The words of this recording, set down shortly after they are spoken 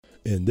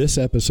In this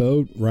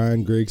episode,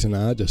 Ryan Griggs and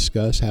I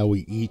discuss how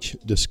we each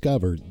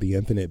discovered the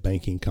infinite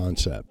banking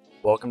concept.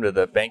 Welcome to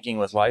the Banking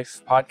with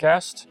Life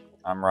podcast.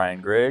 I'm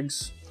Ryan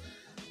Griggs.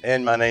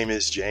 And my name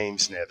is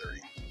James Nethery.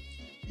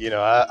 You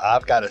know,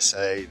 I've got to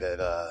say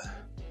that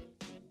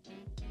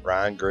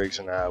Ryan Griggs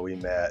and I, we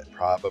met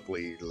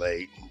probably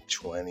late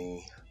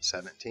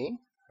 2017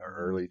 or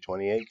early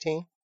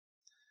 2018.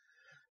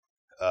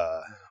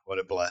 What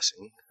a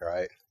blessing,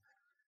 right?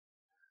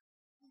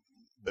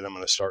 But I'm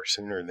going to start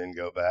sooner and then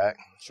go back.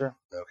 Sure.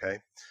 Okay.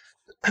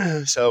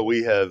 So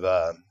we have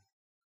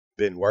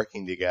been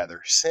working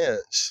together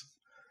since,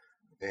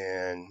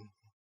 and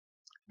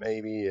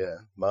maybe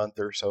a month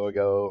or so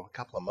ago, a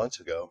couple of months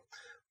ago,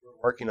 we're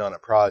working on a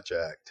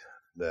project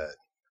that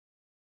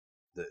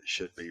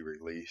should be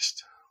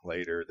released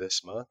later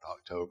this month,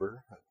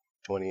 October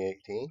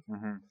 2018.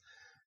 Mm-hmm.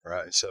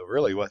 Right. So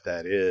really what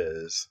that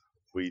is,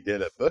 we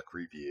did a book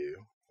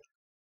review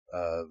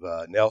of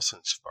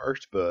Nelson's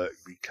first book,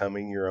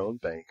 Becoming Your Own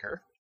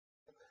Banker.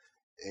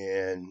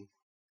 And,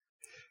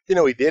 you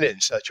know, we did it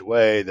in such a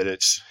way that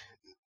it's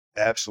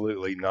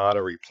absolutely not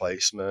a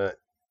replacement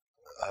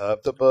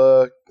of the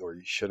book, or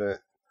you shouldn't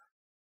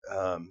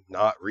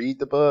not read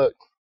the book.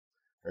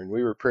 And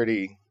we were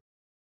pretty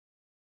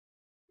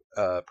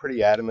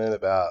adamant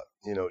about,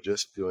 you know,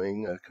 just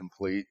doing a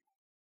complete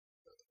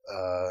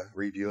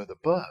review of the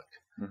book,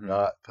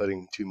 not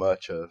putting too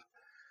much of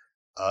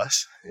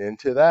us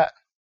into that.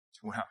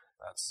 Well,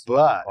 that's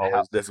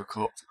always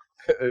difficult.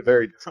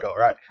 Very difficult,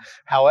 right?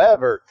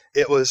 However,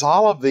 it was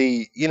all of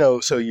the, you know,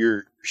 so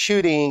you're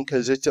shooting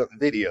because it's a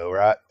video,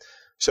 right?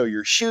 So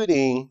you're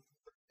shooting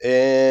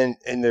and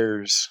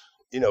there's,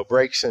 you know,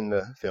 breaks in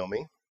the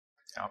filming.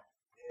 Yeah.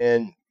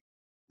 And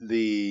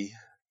the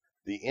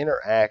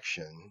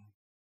interaction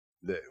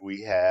that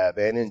we have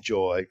and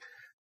enjoy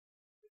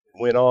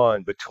went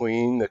on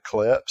between the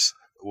clips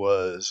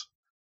was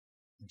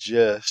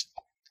just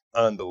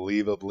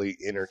unbelievably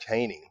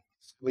entertaining,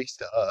 at least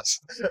to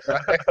us.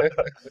 Right?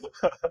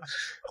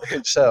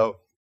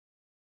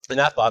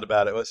 and I thought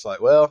about it. It was like,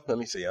 well, let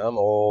me see. I'm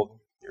old.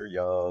 You're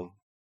young.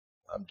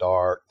 I'm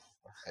dark,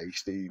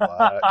 hasty,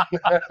 black.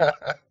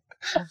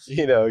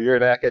 You know, you're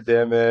an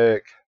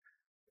academic,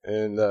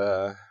 and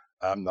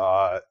I'm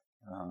not.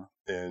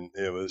 And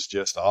it was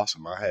just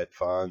awesome. I had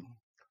fun,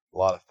 a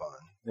lot of fun.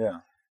 Yeah,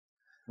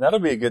 that'll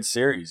be a good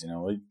series. You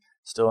know, we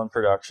still in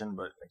production,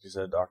 but like you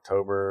said,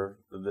 October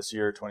of this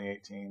year,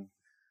 2018.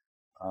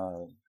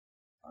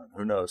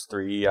 Who knows,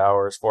 3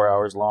 hours, 4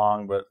 hours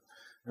long, but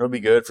it'll be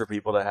good for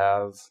people to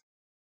have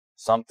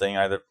something.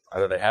 Either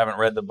they haven't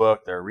read the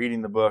book, they're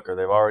reading the book, or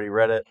they've already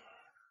read it,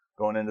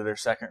 going into their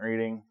second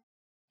reading.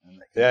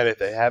 And if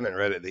they haven't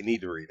read it, they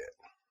need to read it.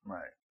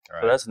 Right.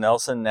 So that's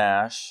Nelson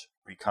Nash,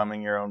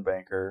 Becoming Your Own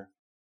Banker,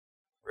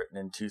 written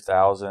in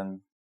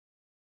 2000,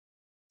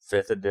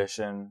 5th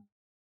edition,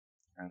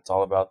 and it's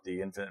all about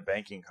the infinite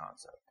banking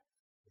concept.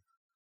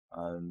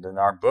 And then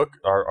our book,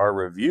 our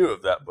review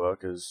of that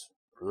book is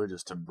really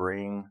just to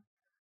bring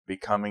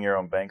Becoming Your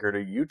Own Banker to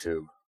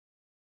YouTube,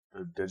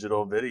 to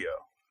digital video.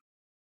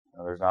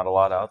 There's not a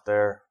lot out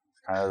there.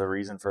 It's kind of the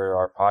reason for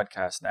our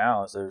podcast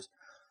now is there's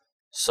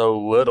so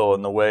little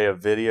in the way of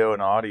video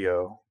and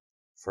audio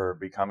for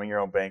Becoming Your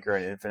Own Banker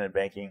and infinite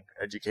banking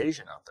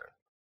education out there.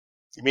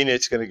 You mean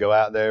it's going to go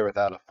out there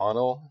without a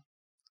funnel?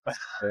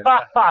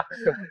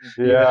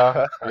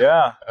 Yeah.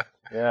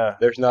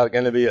 There's not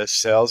going to be a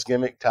sales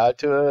gimmick tied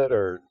to it,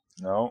 or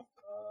no.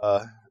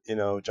 You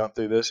know, jump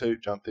through this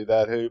hoop, jump through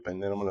that hoop,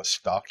 and then I'm going to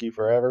stalk you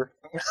forever.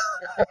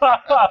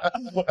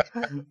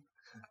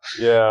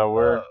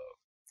 Yeah,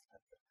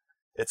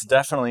 it's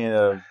definitely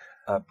a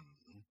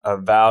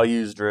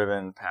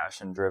values-driven,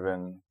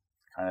 passion-driven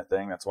kind of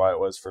thing. That's why it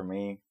was for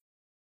me.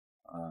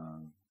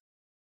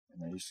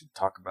 You should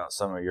talk about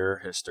some of your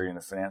history in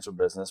the financial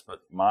business,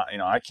 but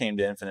I came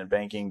to infinite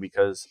banking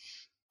because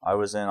I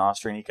was in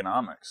Austrian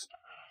economics,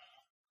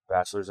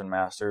 bachelor's and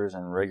master's,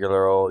 and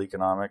regular old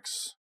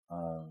economics.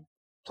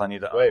 Plenty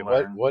to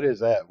unlearn. What is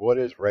that? What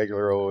is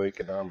regular old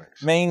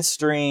economics?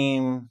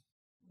 Mainstream,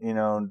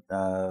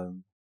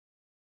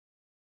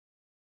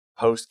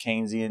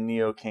 post-Keynesian,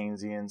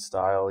 neo-Keynesian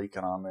style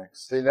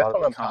economics. See, that's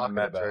what I'm talking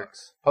about.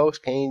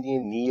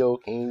 Post-Keynesian,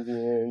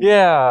 neo-Keynesian.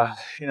 Yeah,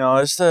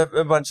 it's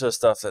a bunch of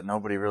stuff that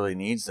nobody really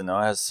needs to know.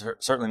 It has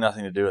certainly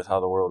nothing to do with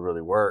how the world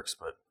really works.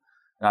 But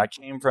I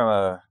came from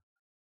a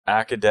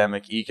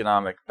academic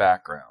economic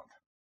background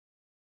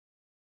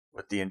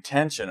with the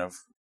intention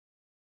of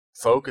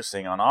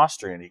focusing on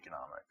Austrian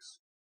economics.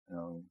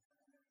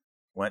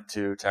 Went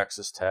to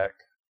Texas Tech,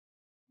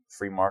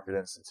 Free Market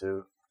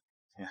Institute.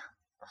 Yeah.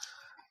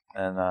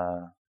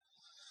 And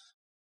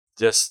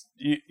just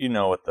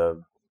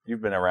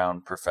you've been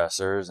around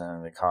professors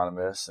and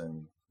economists,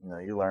 and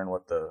you learn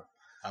what the.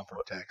 I'm from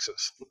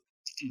Texas.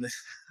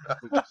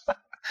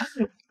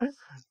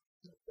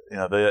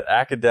 The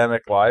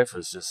academic life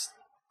is just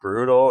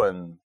brutal,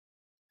 and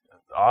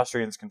the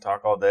Austrians can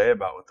talk all day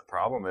about what the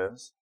problem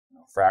is.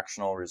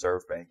 Fractional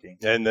reserve banking.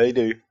 And they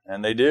do.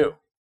 And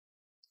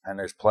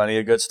there's plenty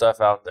of good stuff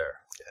out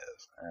there.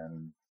 Yes.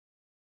 And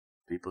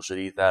people should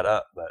eat that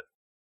up. But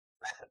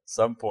at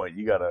some point,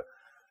 you got to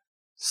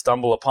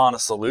stumble upon a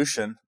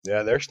solution.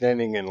 Yeah, they're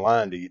standing in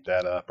line to eat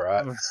that up,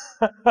 right?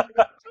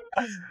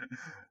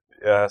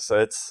 Yeah, so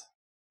it's,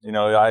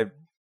 I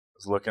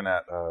was looking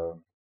at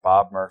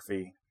Bob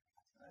Murphy.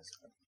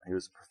 He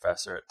was a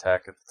professor at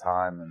Tech at the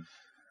time, and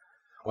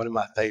one of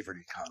my favorite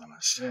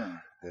economists.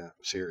 Yeah,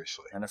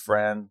 seriously. And a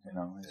friend,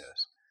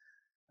 Yes.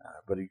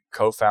 But he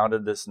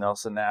co-founded this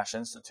Nelson Nash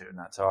Institute, and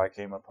that's how I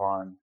came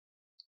upon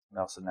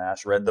Nelson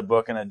Nash. Read the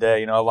book in a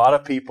day. A lot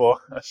of people.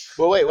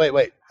 Well,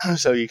 wait.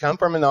 So you come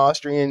from an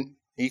Austrian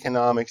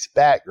economics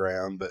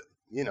background, but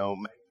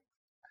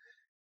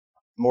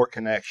more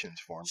connections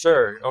for me.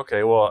 Sure.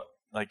 Okay. Well,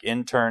 like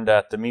interned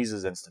at the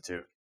Mises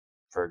Institute,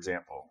 for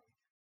example,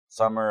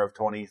 summer of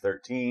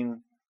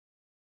 2013,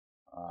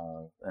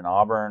 in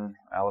Auburn,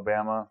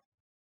 Alabama.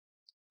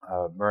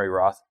 Murray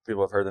Roth.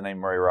 People have heard the name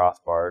Murray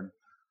Rothbard.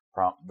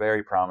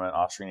 Very prominent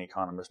Austrian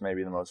economist,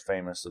 maybe the most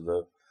famous of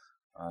the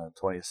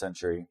 20th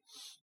century,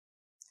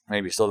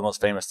 maybe still the most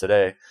famous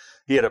today.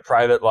 He had a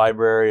private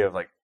library of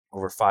like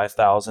over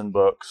 5,000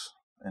 books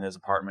in his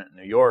apartment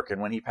in New York.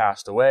 And when he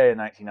passed away in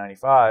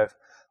 1995,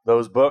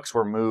 those books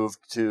were moved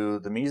to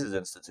the Mises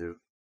Institute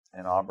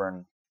in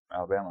Auburn,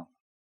 Alabama,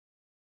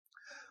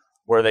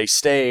 where they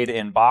stayed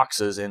in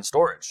boxes in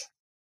storage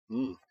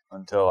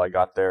until I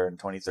got there in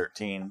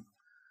 2013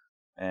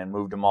 and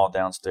moved them all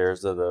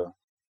downstairs to the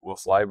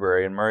Wolf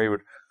Library. And Murray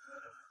would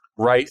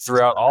write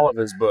throughout all of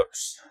his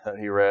books that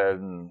he read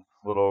and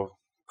little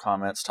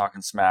comments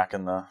talking smack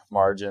in the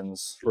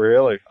margins.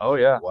 Really? Oh,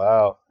 yeah.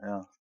 Wow.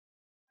 Yeah.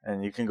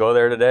 And you can go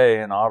there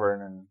today in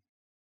Auburn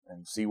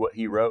and see what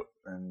he wrote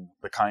and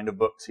the kind of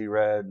books he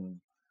read. And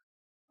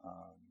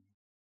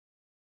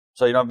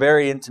so,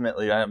 very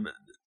intimately, I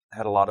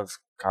had a lot of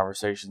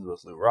conversations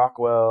with Lou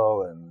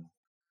Rockwell. And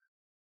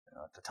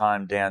at the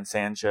time, Dan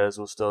Sanchez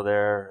was still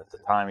there. At the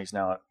time, he's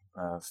now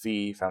at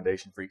FEE,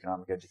 Foundation for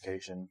Economic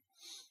Education.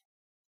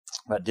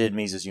 But did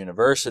Mises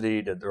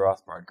University, did the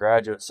Rothbard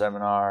Graduate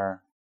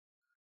Seminar.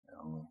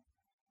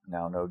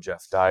 Now know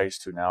Jeff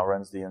Deist, who now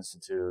runs the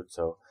Institute.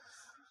 So,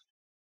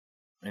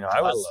 I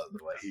love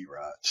the way he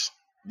writes.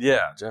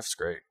 Yeah, Jeff's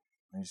great.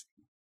 He's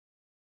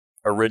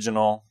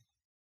original,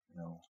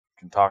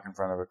 can talk in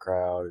front of a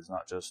crowd. He's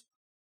not just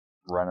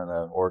running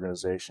an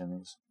organization.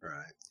 He's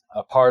right.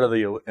 A part of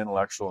the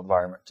intellectual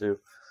environment too.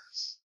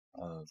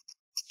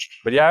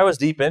 But yeah, I was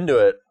deep into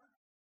it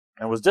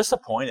and was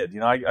disappointed.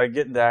 I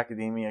get into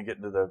academia, I get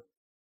into the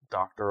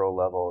doctoral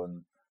level,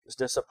 and was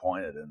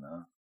disappointed in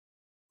the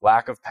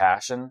lack of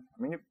passion.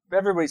 I mean,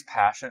 everybody's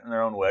passionate in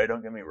their own way,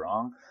 don't get me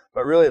wrong,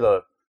 but really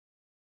the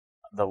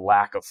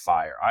lack of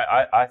fire.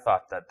 I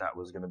thought that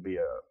was going to be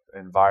an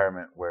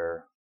environment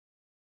where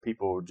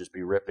people would just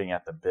be ripping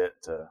at the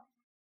bit to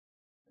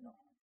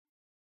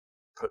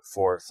put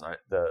forth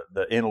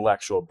the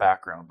intellectual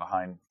background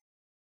behind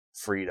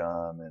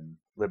freedom and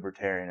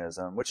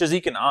libertarianism, which is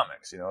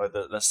economics,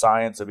 the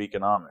science of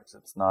economics.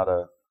 It's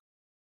not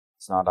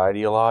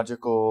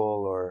ideological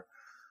or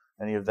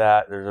any of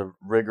that. There's a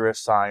rigorous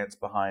science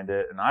behind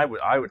it. And I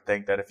would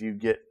think that if you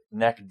get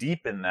neck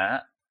deep in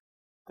that,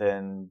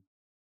 then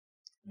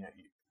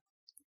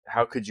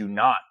how could you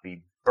not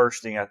be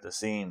bursting at the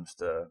seams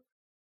to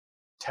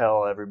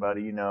tell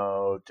everybody,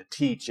 to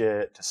teach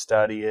it, to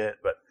study it.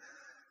 But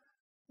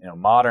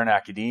modern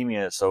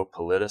academia is so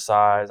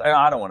politicized.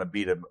 I don't want to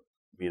beat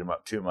them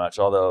up too much,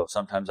 although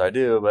sometimes I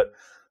do. But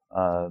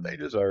they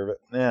deserve it.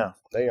 Yeah,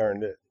 they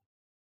earned it.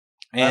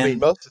 And, I mean,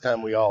 most of the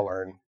time we all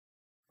earn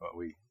what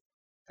we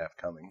have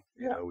coming.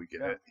 We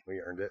get it. We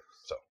earned it.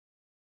 So,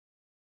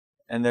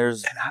 and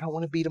I don't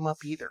want to beat them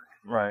up either.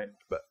 Right,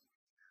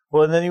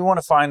 and then you want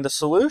to find the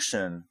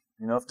solution.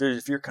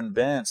 If you're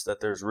convinced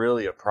that there's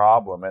really a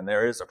problem, and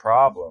there is a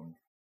problem,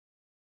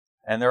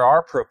 and there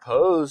are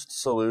proposed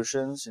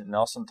solutions.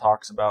 Nelson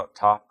talks about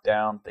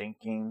top-down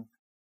thinking,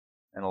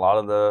 and a lot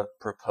of the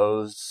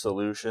proposed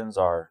solutions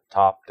are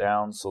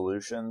top-down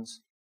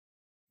solutions.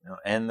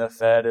 End the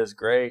Fed is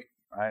great,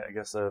 right? I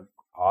guess the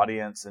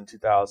audience in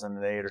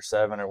 2008 or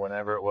 7 or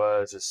whenever it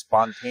was just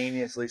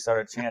spontaneously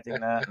started chanting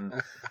that,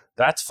 and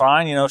that's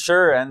fine.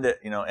 Sure, end it.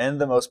 End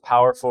the most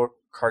powerful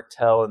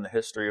cartel in the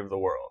history of the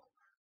world.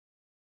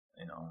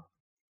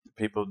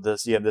 People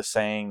you have this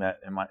saying that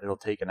it'll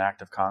take an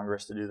act of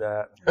Congress to do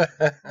that.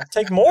 It'll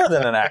take more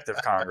than an act of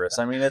Congress.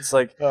 I mean, it's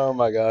like, oh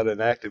my God,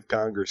 an act of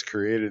Congress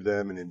created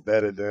them and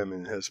embedded them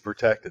and has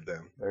protected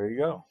them. There you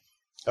go.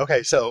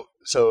 Okay, so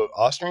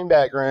Austrian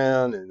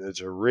background, and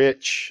it's a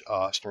rich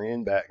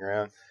Austrian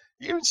background.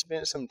 You even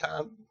spent some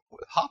time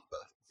with Hoppe,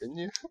 didn't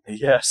you?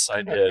 Yes,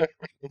 I did.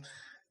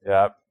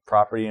 Yeah,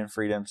 Property and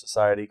Freedom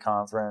Society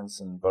conference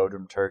in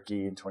Bodrum,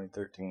 Turkey in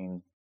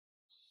 2013.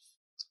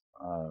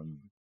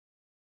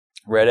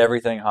 Read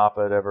everything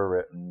Hoppe had ever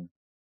written,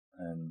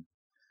 and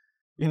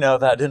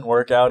that didn't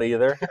work out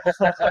either.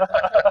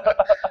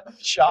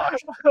 Shock.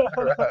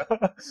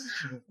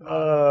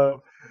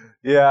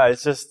 Yeah,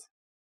 it's just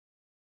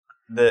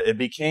it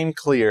became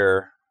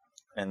clear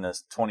in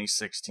this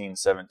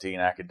 2016-17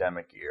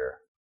 academic year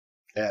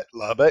at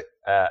Lubbock,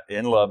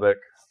 in Lubbock,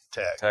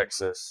 Tech.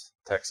 Texas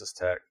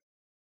Tech,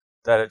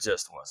 that it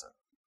just wasn't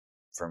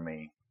for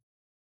me.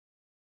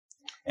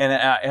 And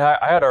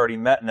I had already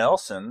met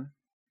Nelson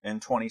in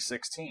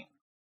 2016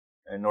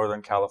 in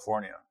Northern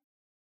California.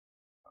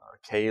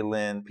 Kay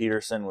Lynn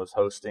Peterson was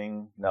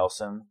hosting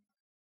Nelson.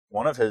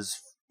 One of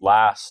his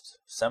last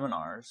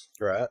seminars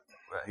Right.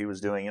 that he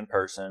was doing in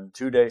person,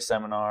 2-day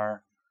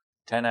seminar,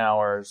 10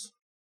 hours,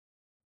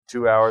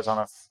 2 hours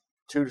on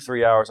 2 to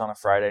 3 hours on a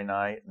Friday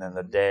night, and then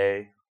the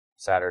day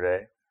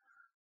Saturday.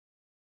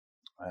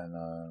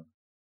 And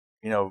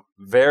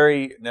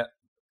very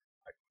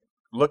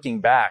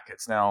looking back,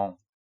 it's now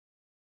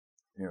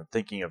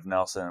thinking of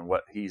Nelson and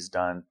what he's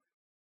done.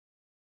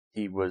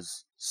 He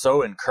was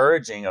so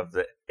encouraging of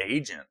the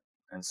agent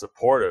and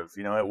supportive.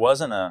 It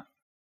wasn't a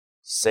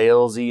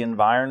salesy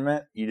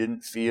environment. You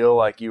didn't feel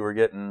like you were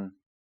getting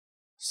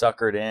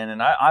suckered in.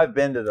 And I've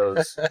been to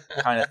those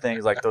kind of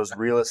things, like those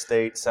real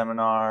estate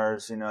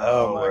seminars,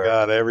 Oh my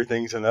God,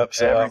 everything's an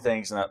upsell.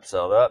 Everything's an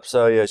upsell. The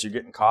upsell is you're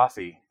getting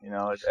coffee.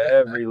 It's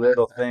every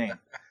little thing.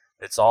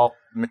 It's all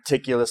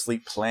meticulously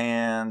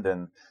planned,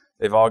 and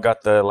they've all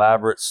got the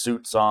elaborate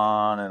suits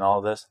on and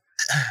all this.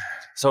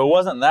 So it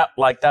wasn't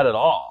like that at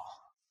all.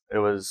 It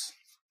was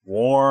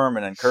warm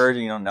and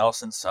encouraging.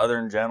 Nelson,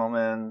 Southern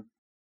gentleman.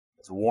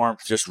 His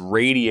warmth just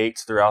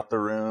radiates throughout the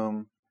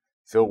room.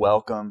 Feel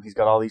welcome. He's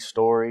got all these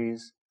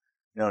stories.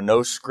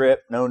 No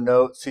script, no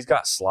notes. He's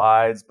got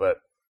slides, but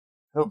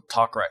he'll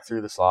talk right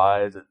through the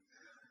slides.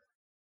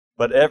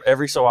 But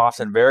every so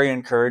often, very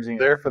encouraging.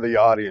 There for the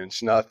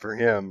audience, not for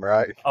him,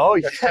 right? Oh,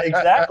 yeah,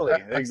 exactly.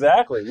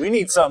 Exactly. We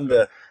need something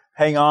to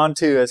hang on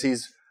to as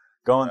he's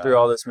going through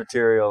all this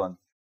material.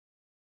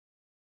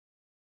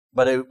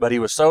 But he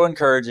was so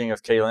encouraging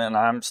of Kaylin, and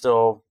I'm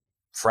still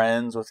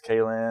friends with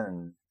Kaylin,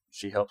 and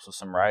she helps with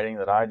some writing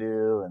that I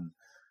do, and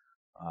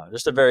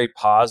just a very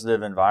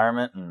positive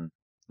environment, and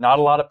not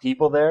a lot of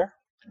people there,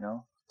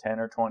 10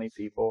 or 20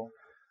 people.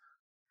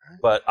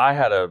 But I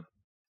had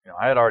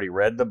already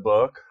read the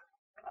book,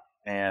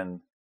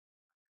 and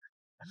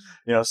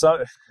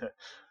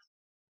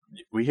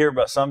we hear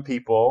about some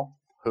people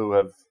who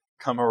have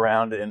come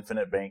around to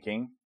infinite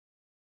banking,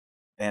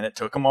 and it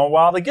took them a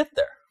while to get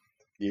there.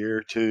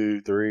 Year,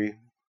 2, 3,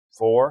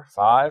 4,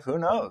 5, who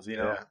knows?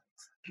 Yeah.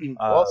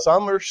 Well,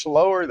 some are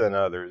slower than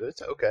others.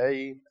 It's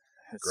okay.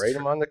 Grade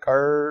them on the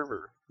curve,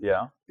 or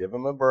give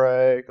them a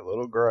break, a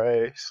little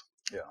grace.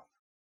 Yeah.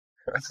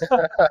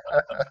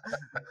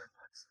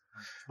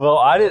 Well,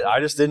 I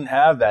just didn't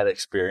have that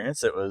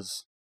experience. It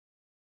was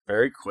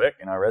very quick,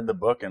 and I read the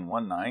book in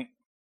one night,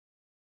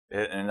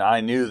 and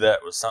I knew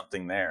that was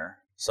something there.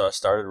 So I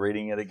started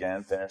reading it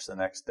again, finished the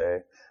next day.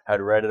 Had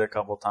read it a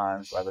couple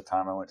times by the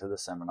time I went to the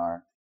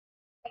seminar.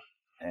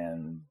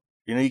 And,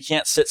 you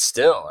can't sit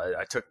still.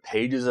 I took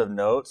pages of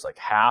notes, like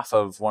half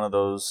of one of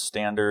those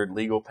standard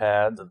legal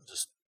pads. I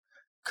just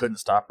couldn't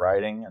stop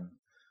writing, and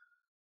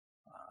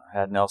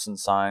had Nelson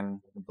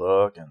sign the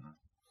book. And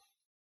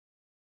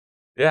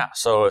yeah,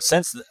 so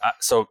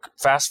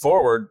fast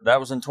forward, that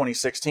was in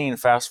 2016.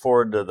 Fast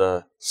forward to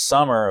the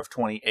summer of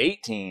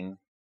 2018,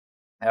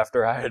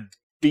 after I had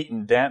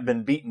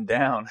been beaten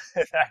down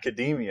in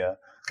academia.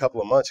 A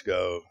couple of months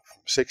ago,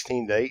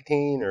 16 to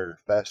 18, or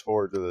fast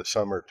forward to the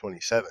summer of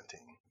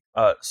 2017?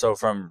 So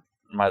from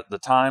the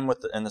time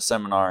in the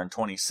seminar in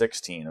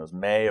 2016, it was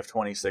May of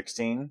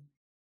 2016,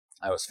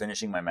 I was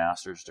finishing my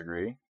master's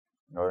degree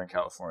in Northern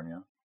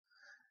California.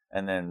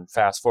 And then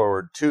fast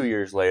forward 2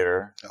 years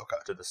later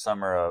to the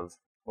summer of,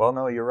 well,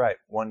 no, you're right,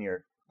 1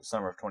 year, the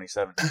summer of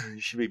 2017.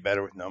 You should be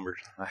better with numbers.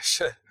 I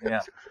should,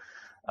 yeah.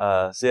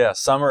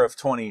 Summer of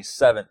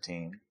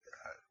 2017,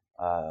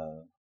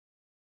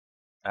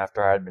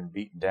 after I had been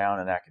beaten down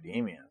in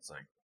academia, it's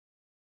like,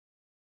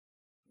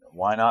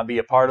 why not be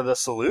a part of the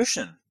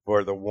solution?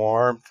 For the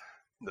warmth,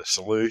 the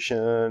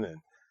solution,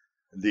 and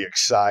the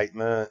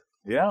excitement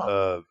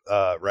of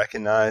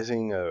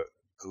recognizing a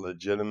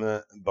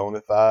legitimate,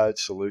 bona fide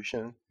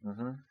solution.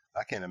 Mm-hmm.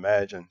 I can't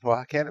imagine. Well,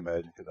 I can't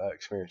imagine because I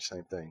experienced the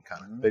same thing,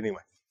 kind of. Mm-hmm. But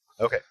anyway,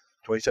 okay,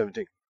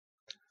 2017.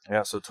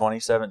 Yeah, so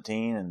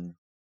 2017, and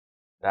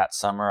that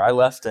summer, I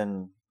left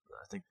in,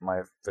 I think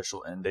my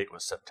official end date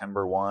was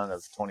September 1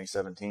 of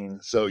 2017.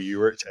 So you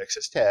were at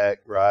Texas Tech,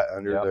 right,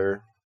 under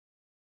their...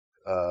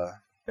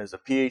 It was a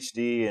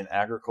PhD in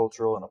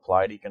agricultural and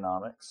applied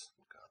economics.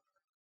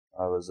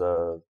 I was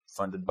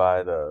funded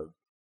by the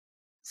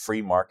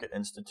Free Market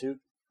Institute.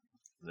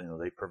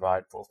 They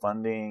provide full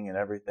funding and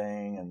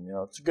everything, and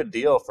it's a good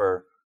deal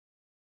for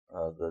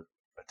a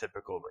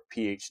typical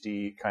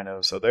PhD kind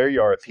of. So there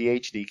you are, a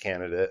PhD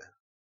candidate,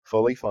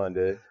 fully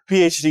funded.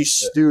 PhD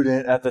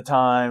student at the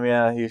time,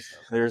 yeah.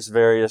 There's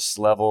various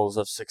levels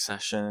of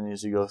succession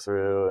as you go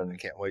through, and I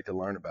can't wait to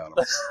learn about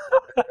them.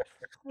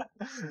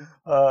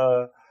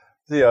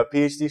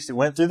 PhD student,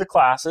 went through the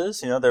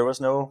classes. There was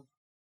no,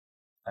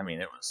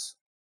 it was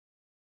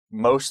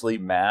mostly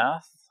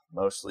math,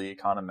 mostly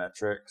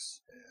econometrics,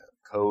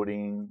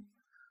 coding.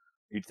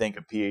 You'd think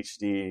a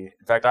PhD.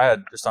 In fact, I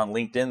had just on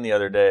LinkedIn the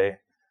other day,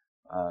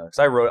 because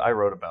I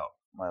wrote about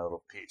my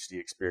little PhD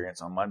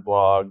experience on my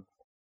blog.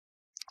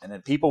 And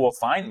then people will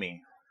find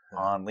me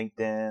on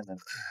LinkedIn and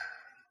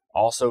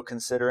also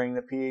considering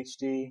the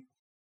PhD.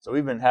 So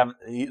we've been having,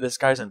 this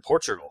guy's in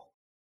Portugal,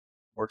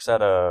 works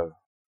at I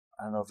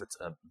don't know if it's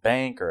a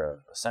bank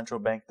or a central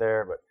bank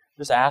there, but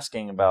just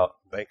asking about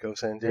Banco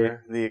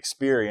Santander. the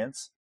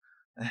experience.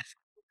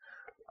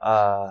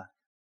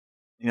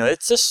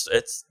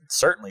 It's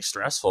certainly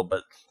stressful,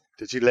 but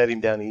did you let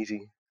him down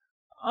easy?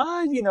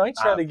 I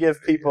try to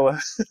give people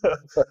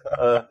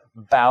a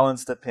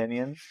balanced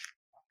opinion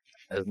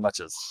as much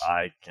as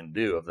I can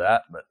do of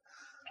that. But,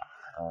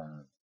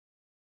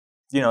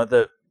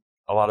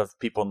 a lot of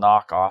people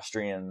knock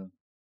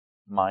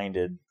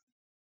Austrian-minded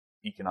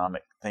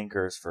economic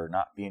thinkers for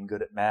not being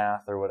good at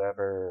math or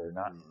whatever, or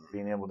not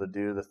being able to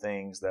do the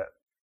things that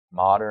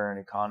modern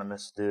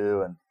economists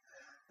do. And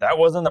that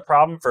wasn't the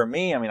problem for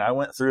me. I mean, I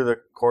went through the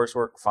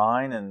coursework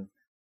fine and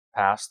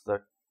passed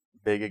the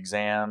big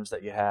exams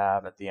that you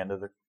have at the end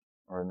of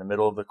or in the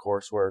middle of the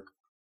coursework.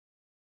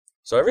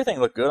 So everything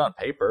looked good on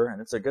paper,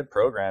 and it's a good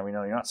program.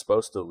 You're not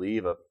supposed to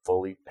leave a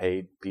fully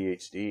paid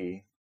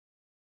PhD.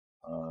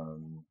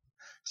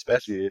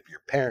 Especially if your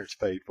parents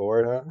paid for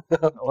it,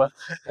 huh? Well,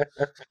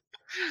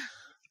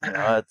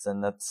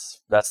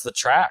 that's the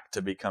track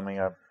to becoming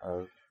a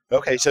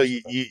okay, so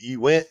you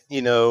went,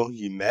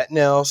 you met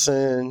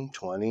Nelson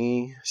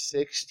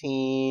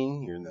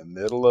 2016. You're in the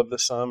middle of the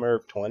summer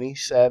of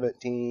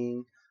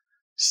 2017.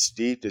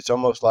 Steeped, it's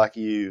almost like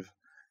you've,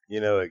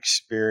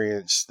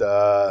 experienced,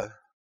 more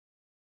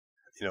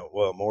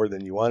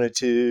than you wanted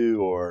to,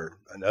 or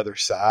another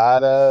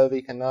side of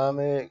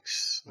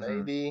economics,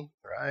 maybe,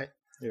 right?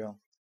 Yeah.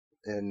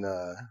 And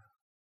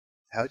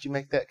how'd you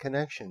make that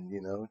connection,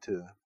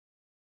 to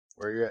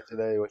where you're at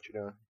today, what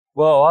you're doing?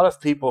 Well, a lot of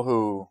people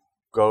who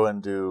go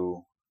and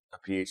do a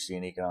PhD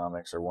in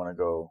economics or want to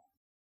go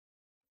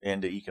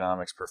into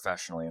economics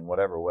professionally in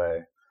whatever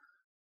way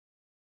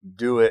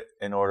do it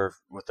in order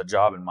with the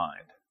job in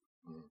mind.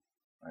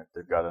 Right?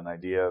 They've got an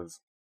idea of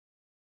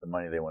the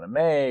money they want to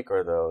make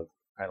or the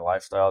kind of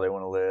lifestyle they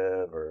want to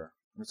live, or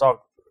it's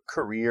all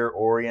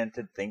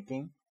career-oriented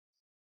thinking.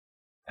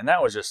 And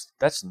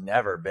that's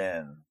never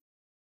been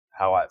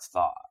how I've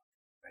thought.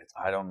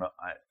 I don't know.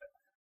 I'm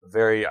a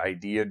very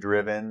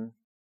idea-driven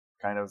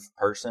kind of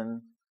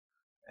person,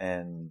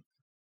 and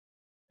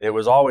it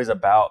was always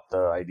about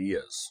the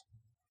ideas,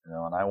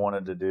 and I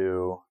wanted to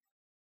do,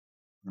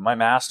 my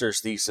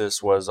master's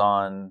thesis was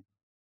on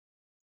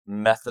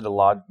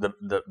the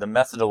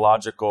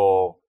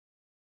methodological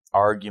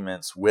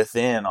arguments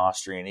within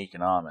Austrian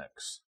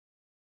economics.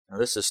 Now,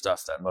 this is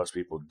stuff that most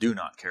people do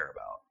not care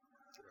about.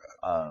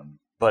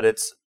 But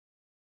it's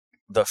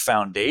the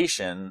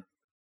foundation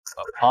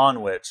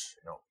upon which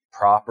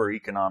proper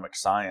economic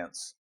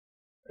science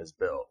is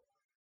built,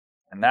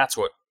 and that's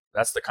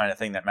the kind of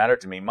thing that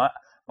mattered to me.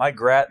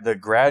 The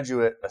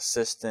graduate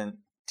assistant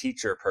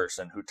teacher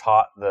person who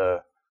taught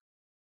the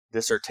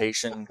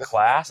dissertation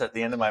class at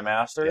the end of my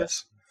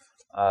master's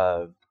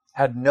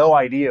had no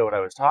idea what I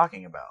was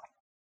talking about.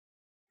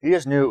 He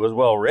just knew it was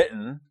well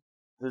written.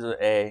 This is an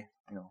A,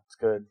 it's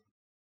good,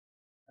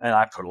 and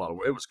I put a lot of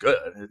work. It was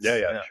good.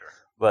 Sure.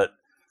 But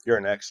you're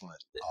an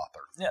excellent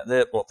author.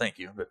 Yeah, well, thank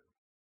you. But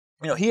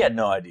he had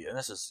no idea. And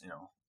this is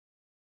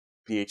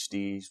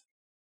PhD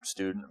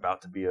student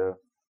about to be a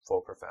full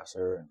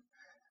professor. And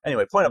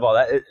anyway, point of all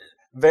that,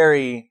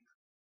 very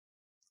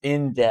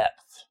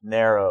in-depth,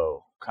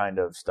 narrow kind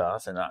of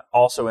stuff, and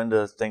also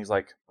into things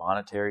like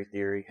monetary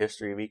theory,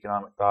 history of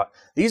economic thought.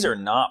 These are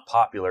not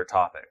popular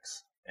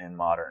topics in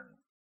modern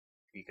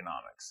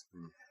economics.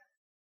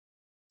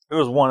 It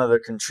was one of the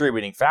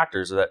contributing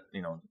factors that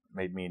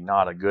made me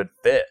not a good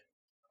fit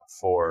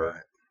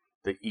for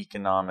the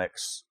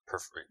economist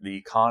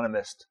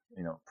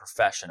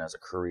profession as a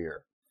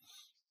career.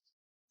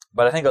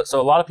 But I think so.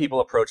 A lot of people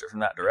approach it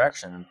from that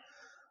direction.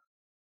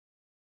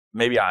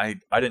 Maybe I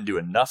didn't do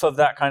enough of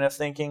that kind of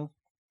thinking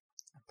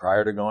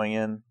prior to going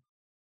in,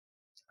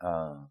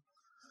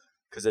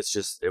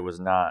 because it was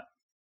not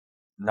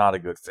a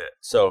good fit.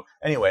 So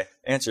anyway,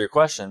 answer your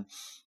question.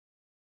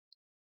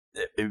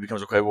 It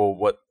becomes okay. Well,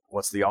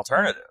 what's the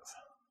alternative?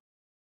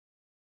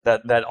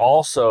 That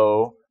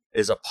also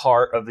is a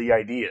part of the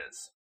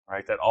ideas,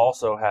 right? That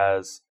also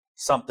has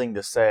something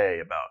to say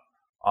about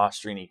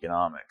Austrian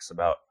economics,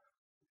 about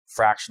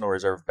fractional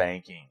reserve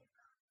banking,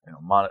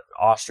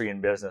 Austrian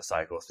business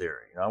cycle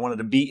theory. I wanted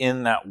to be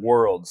in that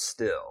world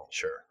still.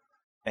 Sure.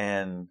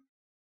 And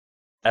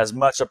as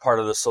much a part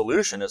of the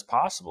solution as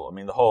possible. I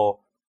mean, the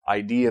whole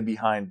idea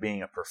behind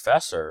being a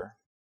professor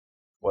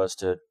was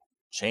to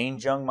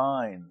change young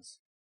minds,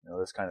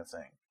 this kind of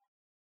thing.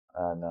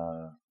 And,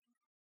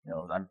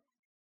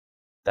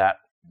 that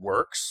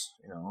works,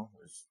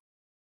 there's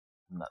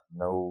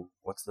no,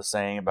 what's the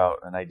saying about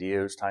an idea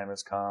whose time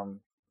has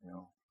come,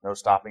 no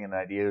stopping an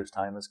idea whose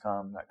time has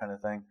come, that kind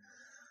of thing.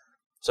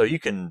 So you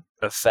can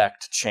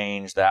affect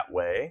change that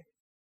way.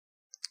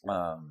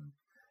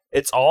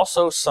 It's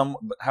also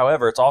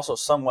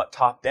somewhat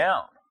top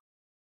down,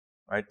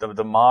 right?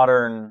 The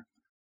modern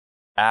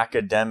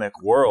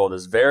academic world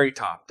is very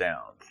top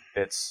down.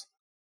 It's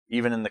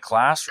even in the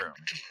classroom.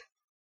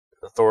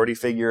 authority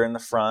figure in the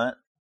front,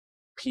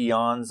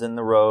 peons in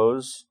the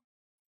rows,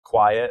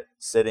 quiet,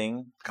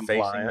 sitting, facing the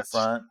Compliance.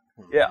 front.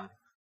 Mhm. Yeah.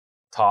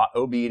 Taught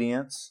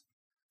obedience.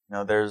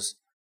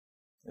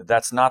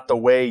 That's not the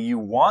way you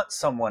want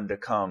someone to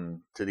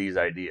come to these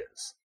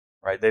ideas,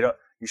 right?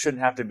 You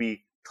shouldn't have to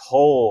be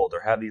told or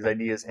have these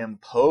ideas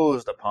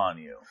imposed upon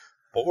you.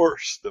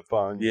 Forced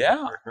upon you.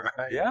 Yeah.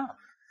 Right. Yeah.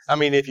 I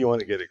mean, if you want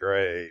to get a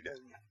grade.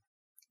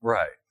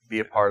 Right. Be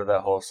a part of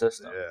that whole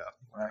system. Yeah.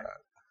 Right.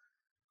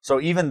 So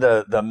even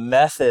the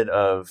method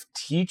of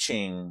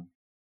teaching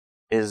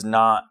is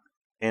not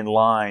in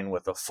line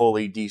with a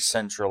fully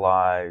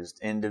decentralized,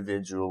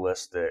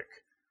 individualistic,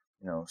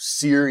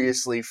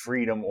 seriously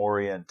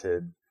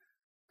freedom-oriented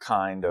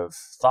kind of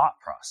thought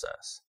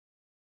process.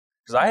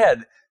 Because I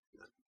had,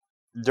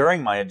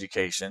 during my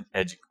education,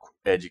 in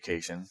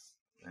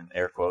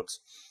air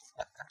quotes,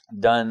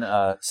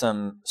 done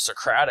some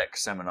Socratic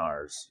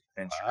seminars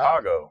in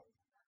Chicago,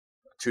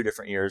 2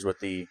 different years with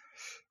the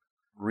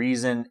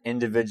Reason,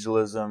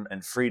 Individualism,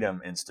 and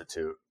Freedom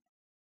Institute.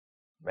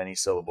 Many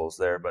syllables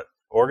there, but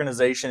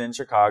organization in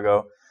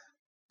Chicago,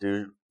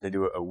 they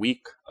do a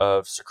week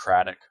of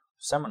Socratic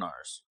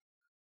seminars.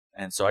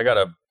 And so I got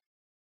a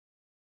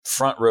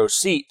front row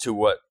seat to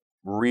what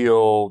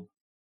real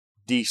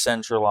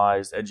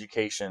decentralized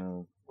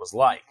education was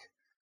like.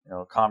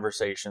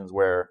 Conversations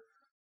where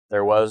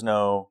there was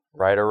no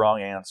right or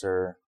wrong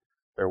answer,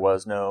 there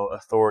was no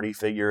authority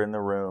figure in the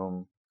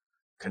room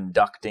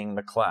conducting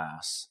the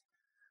class.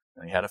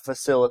 And you had a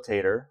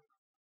facilitator,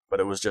 but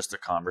it was just a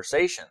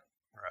conversation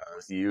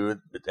with you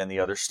and the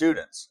other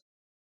students.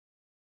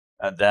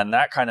 And then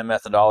that kind of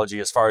methodology,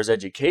 as far as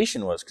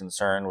education was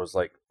concerned, was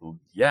like,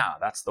 yeah,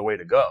 that's the way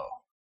to go.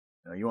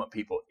 You want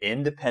people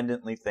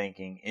independently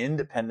thinking,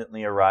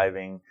 independently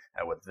arriving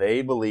at what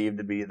they believe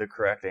to be the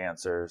correct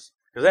answers,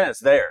 because then it's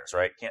theirs,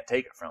 right? Can't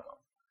take it from them.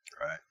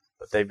 Right.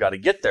 But they've got to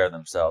get there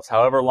themselves,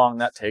 however long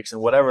that takes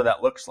and whatever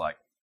that looks like.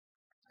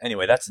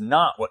 Anyway, that's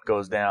not what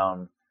goes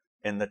down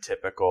in the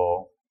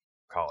typical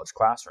college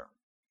classroom.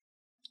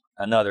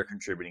 Another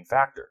contributing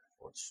factor,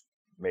 which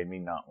made me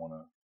not want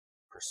to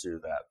pursue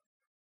that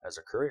as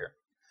a career.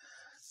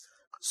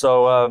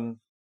 So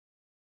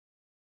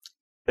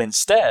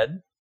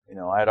instead,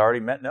 I had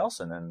already met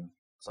Nelson, and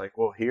it's like,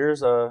 well,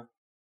 here's a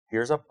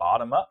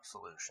bottom-up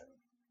solution,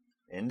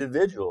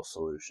 individual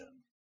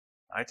solution.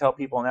 I tell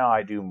people now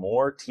I do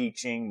more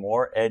teaching,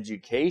 more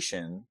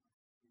education,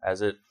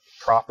 as it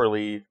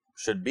properly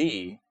should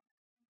be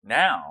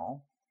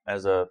now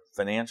as a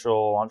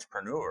financial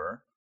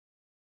entrepreneur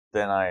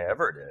than I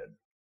ever did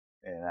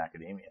in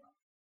academia.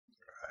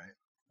 Right.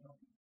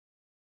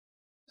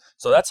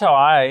 So that's how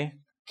I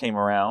came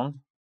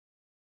around.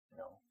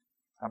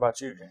 How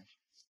about you,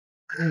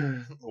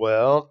 James?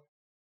 Well,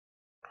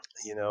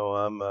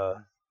 I'm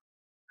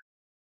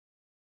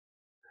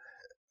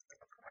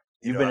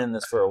You've been in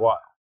this for a while.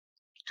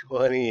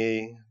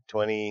 20.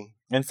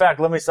 In fact,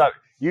 let me stop.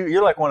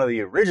 You're like one of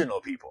the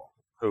original people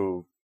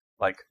who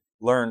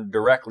learned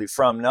directly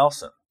from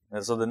Nelson.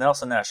 And so the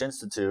Nelson Nash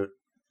Institute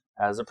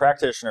has a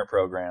practitioner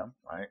program,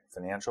 right?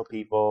 Financial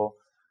people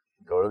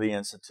go to the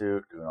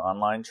Institute, do an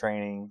online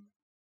training,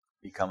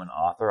 become an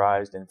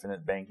authorized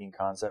infinite banking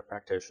concept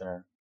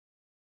practitioner.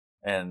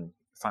 And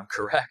if I'm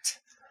correct,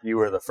 you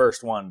were the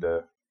first one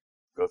to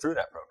go through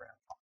that program.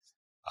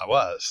 I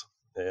was,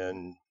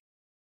 and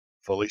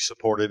fully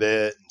supported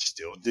it, and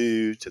still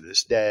do to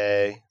this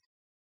day.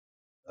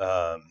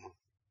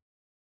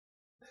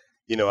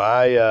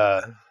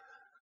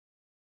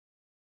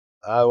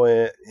 I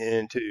went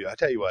into, I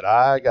tell you what,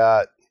 I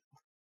got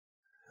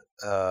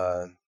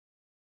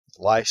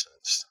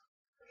licensed,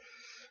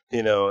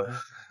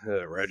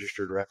 a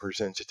registered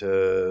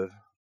representative,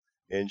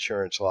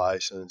 insurance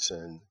license,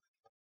 and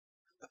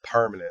a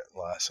permanent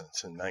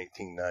license in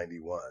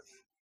 1991.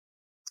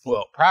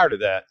 Well, prior to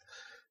that,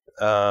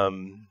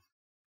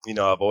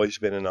 I've always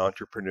been an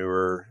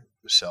entrepreneur,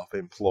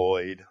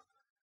 self-employed.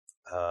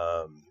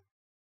 I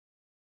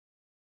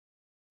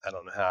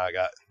don't know how I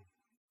got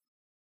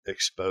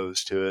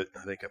exposed to it.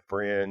 I think a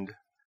friend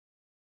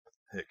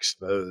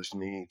exposed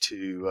me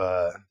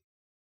to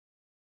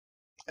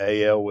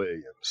A.L.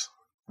 Williams.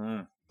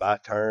 Buy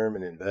term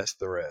and invest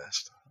the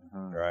rest.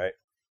 Mm-hmm. Right?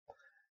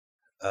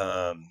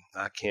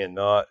 I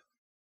cannot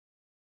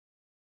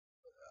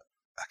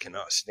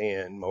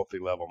stand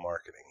multi-level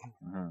marketing,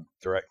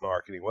 direct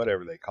marketing,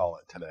 whatever they call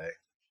it today.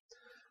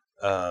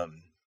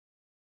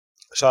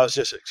 So I was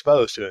just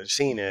exposed to it and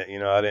seen it.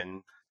 I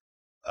didn't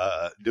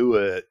do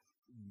it,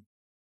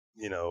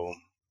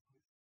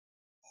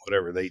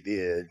 whatever they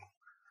did,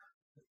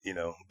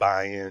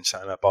 buy in,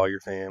 sign up all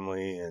your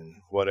family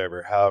and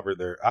whatever.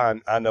 However,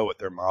 I know what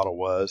their model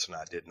was, and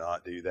I did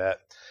not do that.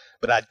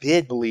 But I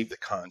did believe the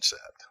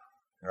concept,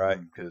 right?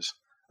 Because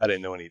I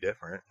didn't know any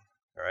different,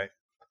 right?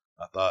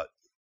 I thought,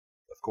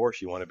 of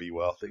course, you want to be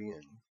wealthy,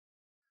 and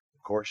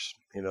of course,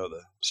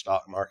 the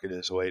stock market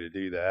is a way to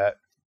do that.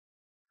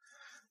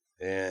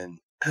 And,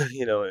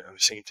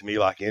 it seemed to me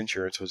like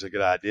insurance was a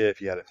good idea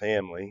if you had a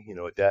family,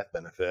 a death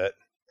benefit.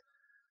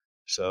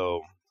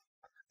 So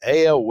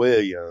A.L.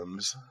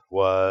 Williams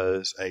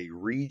was a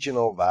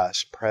regional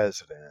vice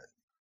president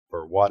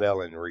for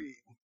Waddell and Reed.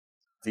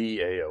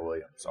 The A.L.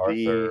 Williams.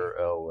 Arthur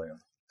L.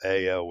 Williams.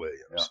 A.L.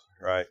 Williams,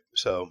 right?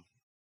 So,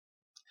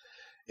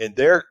 in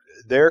their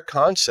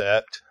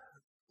concept,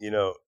 you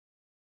know,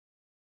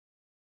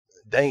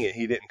 dang it,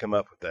 he didn't come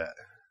up with that.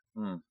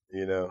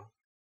 You know,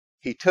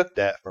 he took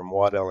that from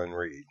Waddell and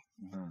Reed.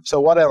 So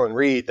Waddell and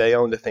Reed, they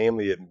owned a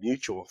family of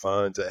mutual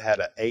funds that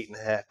had an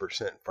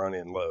 8.5% front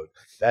end load.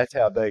 That's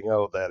how dang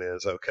old that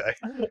is. Okay,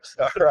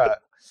 all right.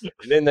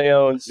 And then they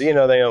own, they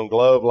own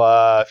Globe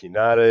Life,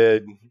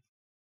 United.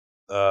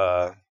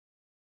 They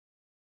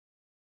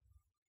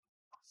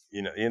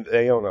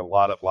own a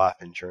lot of life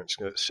insurance,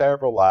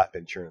 several life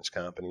insurance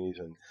companies,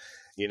 and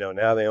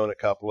now they own a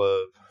couple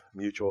of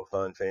mutual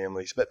fund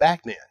families. But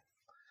back then,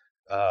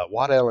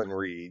 Waddell and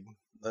Reed,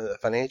 a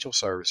financial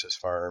services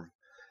firm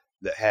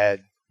that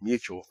had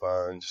mutual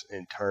funds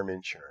and term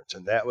insurance,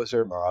 and that was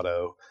their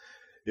motto.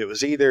 It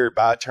was either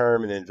buy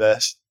term and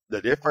invest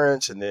the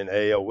difference, and then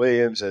A.L.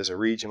 Williams as a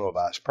regional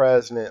vice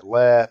president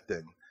left,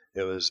 and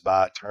it was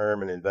buy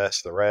term and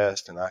invest the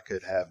rest, and I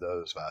could have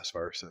those vice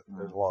versa. It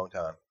was a long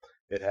time.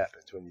 It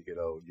happens when you get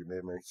old. Your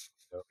memory,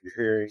 your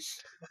hearing,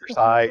 your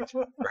sight,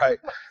 right?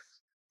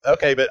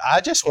 Okay, but I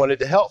just wanted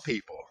to help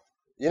people.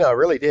 I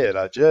really did.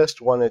 I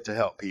just wanted to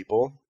help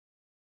people,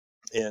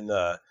 and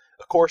of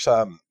course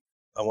I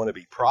want to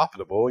be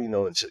profitable,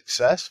 and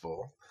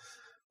successful.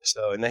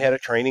 So, and they had a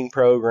training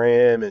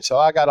program. And so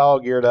I got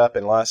all geared up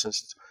and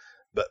licensed.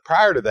 But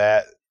prior to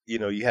that, you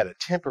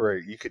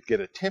could get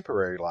a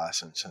temporary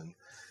license.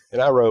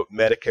 And I wrote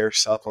Medicare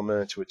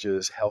supplements, which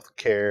is health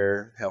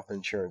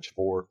insurance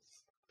for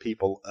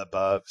people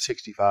above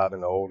 65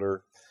 and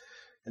older.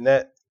 And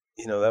that,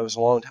 that was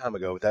a long time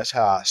ago, but that's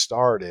how I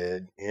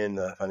started in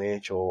the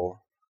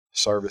financial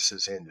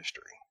services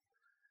industry,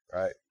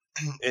 right?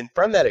 And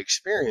from that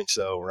experience,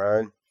 though,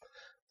 Ryan,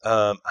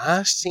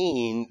 I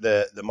seen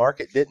that the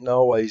market didn't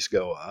always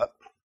go up,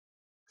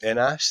 and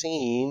I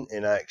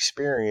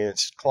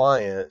experienced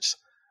clients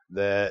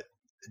that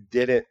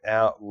didn't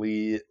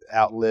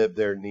outlive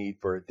their need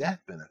for a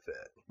death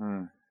benefit,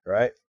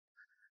 right?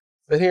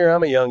 But here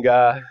I'm a young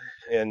guy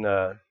and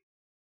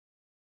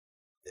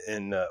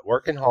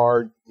working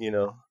hard,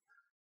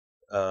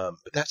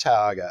 but that's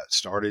how I got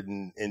started.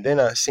 And then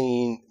I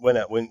seen when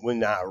I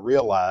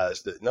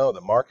realized that no,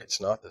 the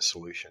market's not the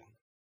solution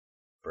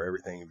for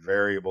everything.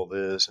 Variable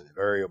this and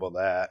variable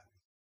that.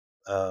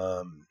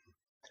 I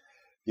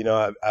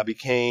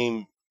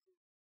became.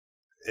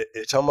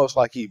 It's almost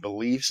like you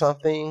believe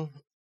something,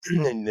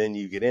 and then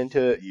you get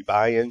into it, you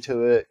buy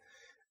into it,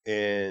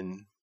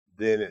 and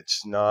then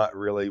it's not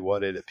really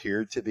what it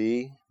appeared to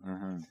be.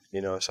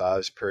 So I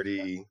was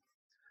pretty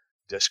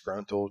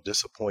disgruntled,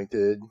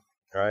 disappointed,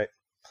 right?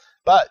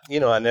 But,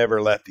 I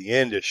never left the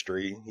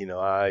industry.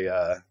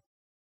 I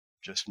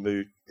just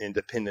moved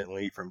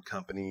independently from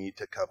company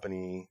to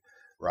company,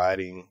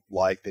 writing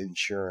life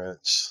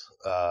insurance,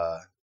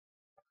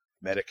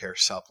 Medicare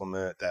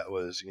supplement. That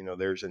was,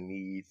 there's a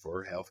need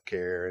for health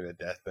care and a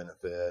death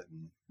benefit.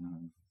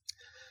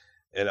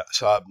 And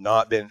so I've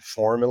not been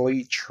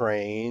formally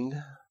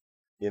trained,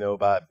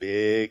 by a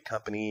big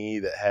company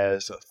that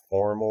has a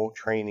formal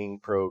training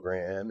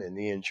program in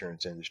the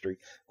insurance industry.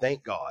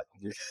 Thank God.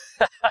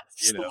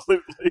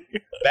 Absolutely.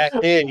 Back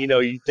then,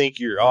 you think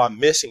I'm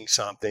missing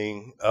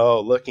something.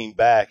 Oh, looking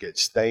back,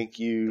 it's thank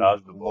you,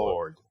 God, the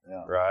Lord.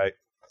 Yeah. Right.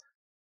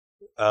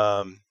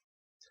 Well,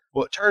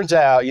 it turns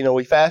out,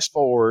 we fast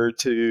forward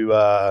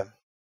to,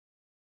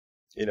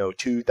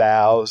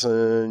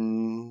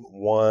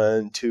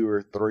 2001, 2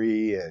 or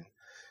 3, and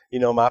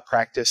my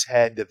practice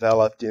had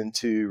developed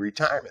into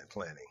retirement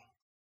planning,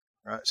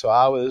 right? So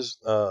I was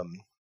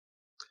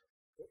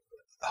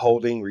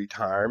holding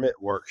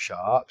retirement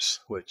workshops,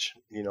 which,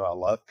 I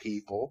love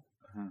people.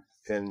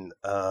 And,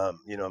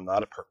 I'm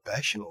not a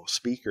professional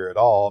speaker at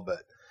all,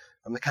 but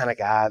I'm the kind of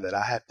guy that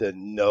I have to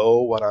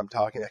know what I'm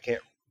talking. I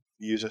can't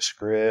use a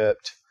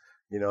script.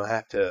 I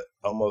have to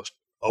almost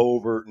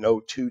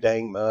know too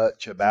dang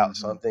much about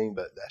something,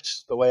 but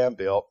that's the way I'm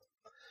built.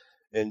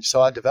 And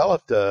so I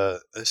developed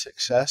a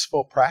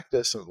successful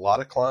practice and a lot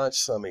of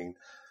clients,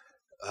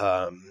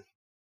 that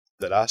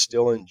I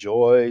still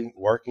enjoy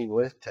working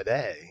with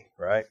today,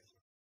 right?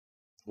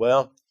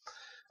 Well,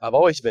 I've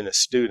always been a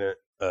student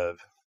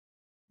of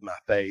my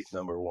faith,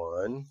 number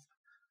one,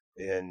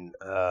 and,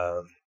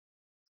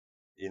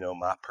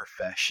 my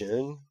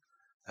profession.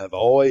 I've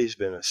always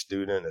been a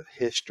student of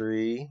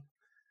history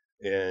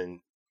and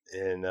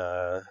you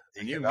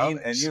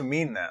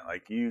mean that,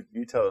 like you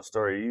tell a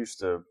story. You used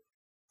to,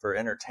 for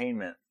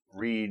entertainment,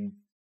 read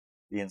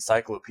the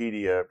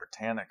Encyclopedia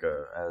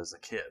Britannica as a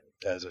kid.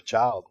 As a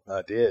child,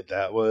 I did.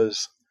 That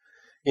was,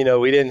 we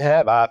didn't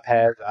have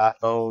iPads,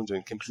 iPhones,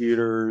 and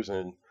computers,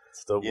 and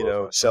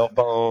cell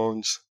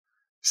phones.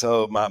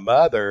 So my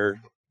mother,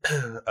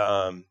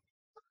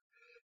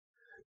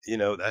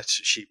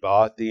 she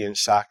bought the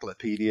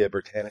Encyclopedia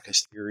Britannica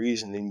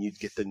series, and then you'd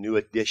get the new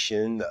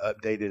edition, the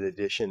updated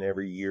edition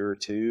every year or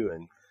two.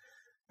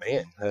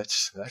 man,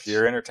 that's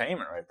pure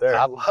entertainment right there.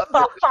 I love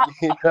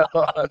it.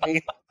 I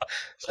mean,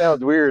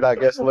 sounds weird, I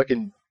guess,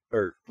 looking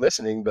or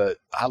listening, but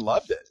I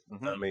loved it.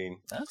 Mm-hmm. I mean,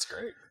 that's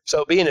great.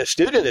 So being a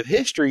student of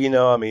history,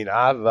 I mean,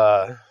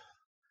 I've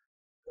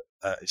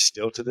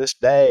still to this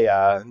day,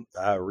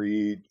 I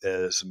read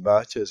as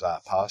much as I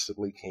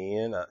possibly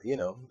can.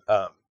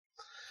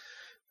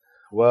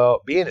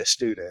 Well, being a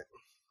student,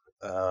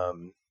 I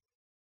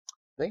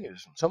think it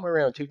was somewhere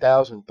around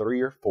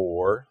 2003 or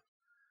 4.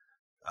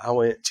 I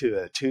went to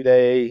a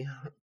 2-day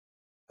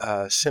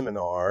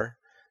seminar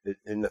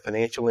in the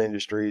financial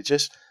industry,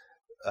 just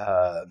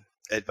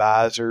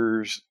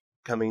advisors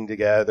coming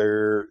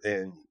together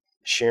and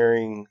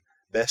sharing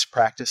best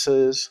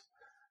practices,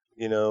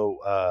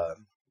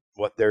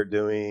 what they're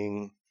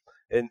doing.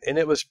 And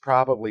it was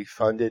probably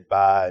funded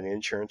by an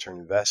insurance or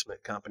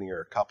investment company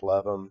or a couple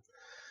of them.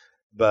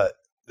 But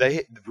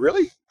they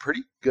really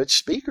pretty good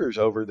speakers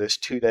over this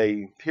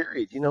 2-day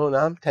period, and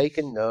I'm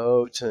taking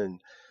notes and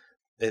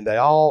they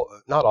all,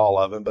 not all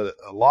of them, but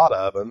a lot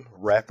of them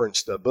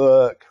referenced a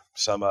book.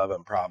 Some of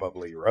them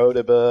probably wrote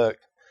a book.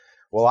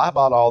 Well, I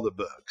bought all the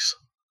books,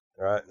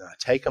 right? And I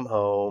take them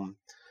home.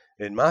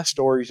 And my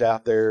story's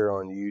out there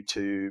on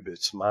YouTube.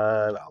 It's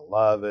mine. I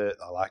love it.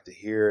 I like to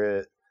hear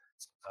it.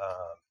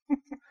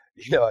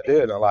 I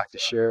do, and I like to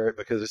share it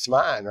because it's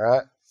mine,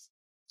 right?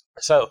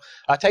 So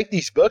I take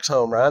these books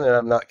home, Ryan, and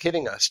I'm not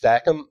kidding. I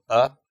stack them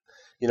up,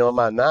 on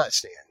my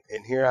nightstand.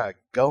 And here I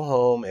go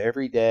home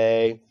every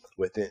day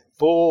with the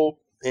full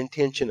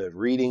intention of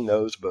reading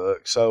those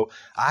books. So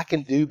I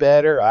can do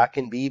better. I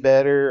can be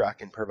better. I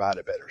can provide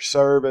a better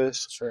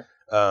service. Sure.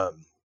 And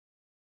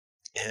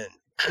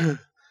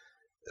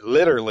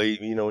literally,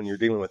 when you're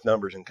dealing with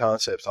numbers and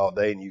concepts all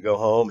day and you go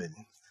home and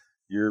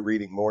you're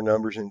reading more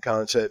numbers and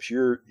concepts,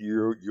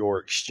 you're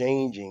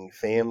exchanging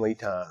family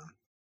time,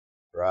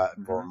 right,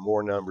 for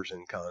more numbers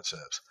and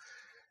concepts.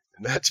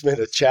 And that's been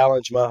a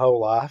challenge my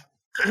whole life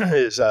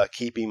is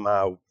keeping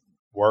my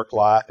work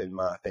life and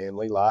my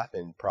family life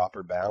in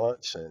proper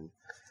balance. And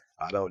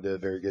I don't do a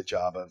very good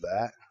job of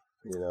that,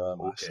 I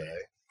must say.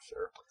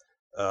 Sure.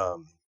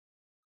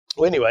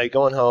 Well, anyway,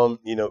 going home,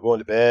 going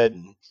to bed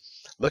and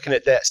looking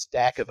at that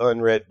stack of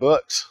unread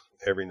books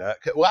every night.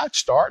 Well, I'd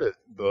start a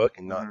book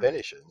and not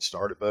finish it, and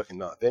start a book and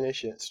not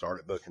finish it, start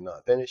a book and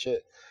not finish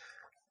it.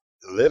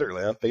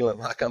 Literally, I'm feeling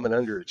like I'm an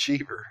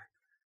underachiever,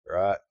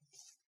 right?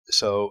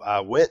 So I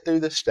went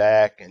through the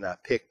stack and I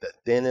picked the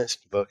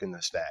thinnest book in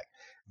the stack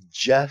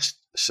just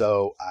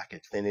so I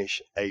could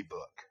finish a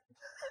book,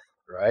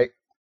 right?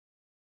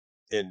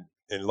 And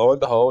lo and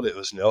behold, it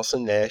was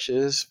Nelson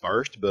Nash's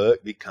first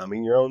book,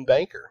 Becoming Your Own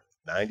Banker.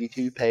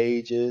 92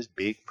 pages,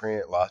 big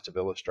print, lots of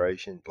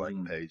illustration,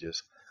 blank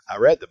pages. I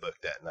read the book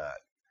that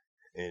night,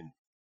 and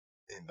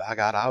by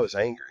God, I was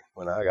angry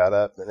when I got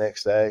up the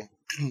next day.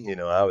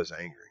 I was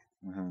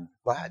angry.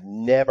 Well, I'd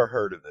never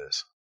heard of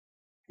this.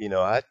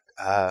 I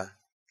 $1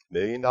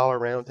 million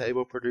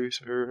roundtable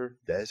producer,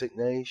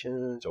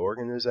 designations,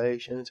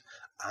 organizations.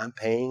 I'm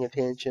paying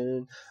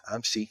attention.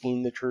 I'm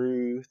seeking the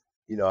truth.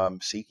 I'm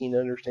seeking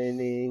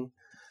understanding.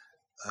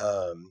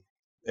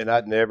 And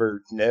I'd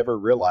never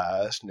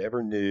realized,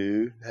 never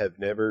knew,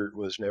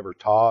 was never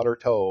taught or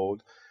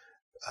told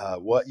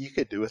what you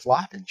could do with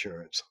life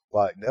insurance,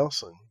 like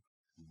Nelson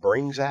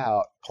points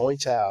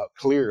out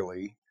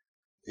clearly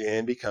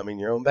in Becoming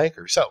Your Own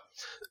Banker. So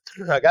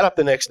I got up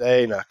the next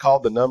day and I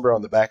called the number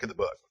on the back of the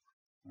book.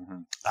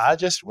 I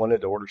just wanted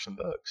to order some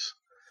books.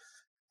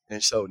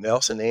 And so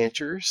Nelson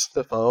answers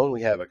the phone.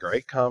 We have a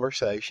great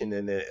conversation,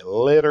 and it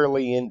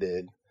literally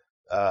ended,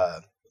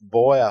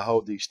 boy, I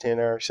hold these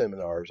 10-hour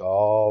seminars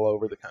all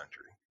over the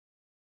country,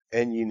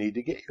 and you need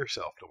to get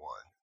yourself to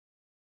one.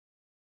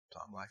 So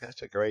I'm like,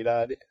 that's a great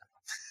idea.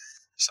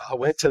 So I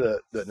went to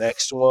the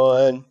next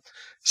one,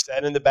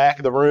 sat in the back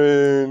of the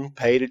room,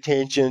 paid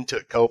attention,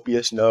 took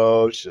copious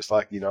notes, just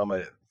like, I'm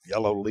a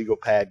yellow legal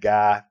pad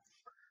guy,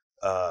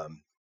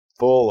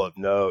 full of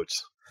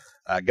notes.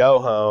 I go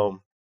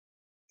home,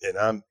 and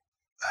I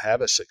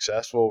have a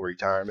successful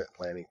retirement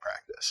planning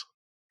practice,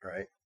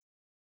 right?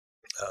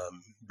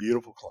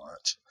 Beautiful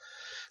clients.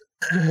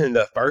 And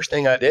the first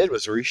thing I did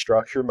was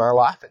restructure my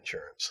life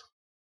insurance,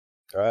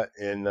 right?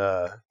 And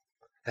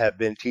have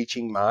been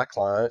teaching my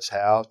clients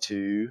how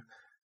to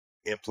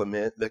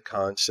implement the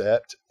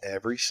concept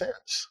ever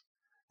since.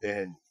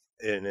 And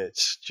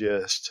it's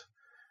just,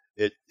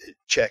 it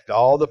checked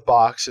all the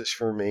boxes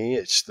for me.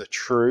 It's the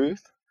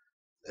truth.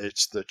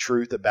 It's the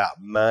truth about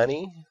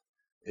money.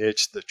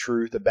 It's the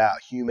truth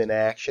about human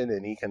action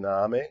and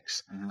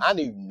economics. I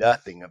knew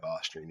nothing of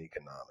Austrian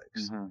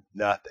economics,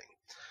 nothing.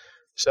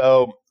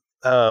 So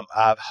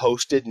I've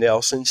hosted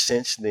Nelson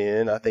since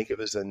then. I think it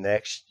was the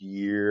next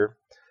year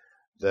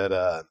that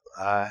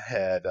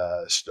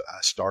I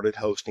started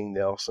hosting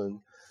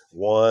Nelson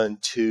 1,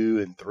 2,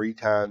 and 3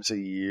 times a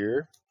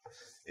year,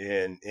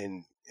 and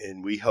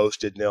we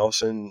hosted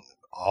Nelson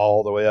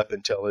all the way up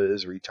until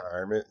his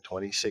retirement in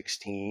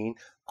 2016,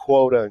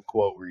 quote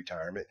unquote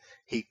retirement.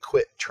 He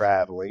quit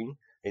traveling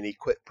and he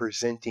quit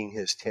presenting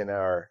his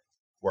 10-hour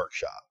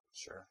workshop.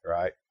 Sure.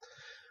 Right.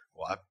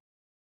 Well,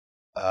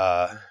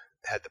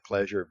 had the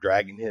pleasure of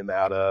dragging him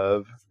out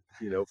of,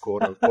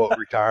 quote unquote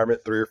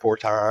retirement 3 or 4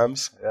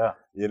 times. Yeah.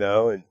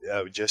 And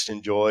just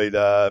enjoyed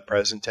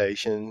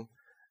presentation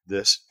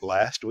this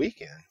last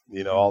weekend.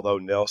 Although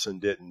Nelson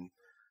didn't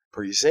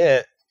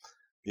present,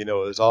 it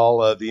was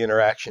all of the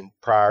interaction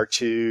prior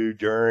to,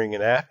 during,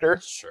 and after.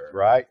 Sure.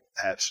 Right?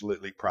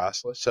 Absolutely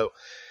priceless. So,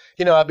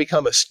 I've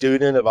become a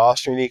student of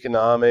Austrian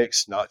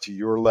economics, not to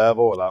your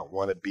level, and I don't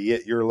want to be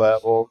at your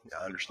level.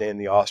 I understand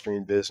the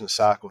Austrian business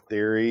cycle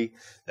theory.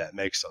 That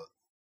makes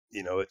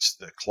it's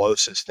the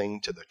closest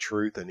thing to the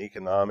truth in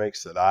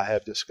economics that I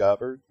have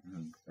discovered,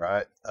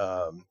 right?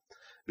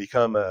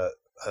 Become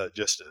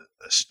just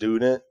a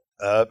student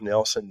of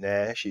Nelson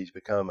Nash. He's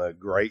become a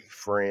great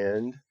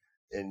friend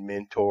and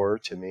mentor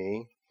to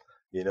me,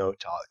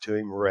 talk to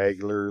him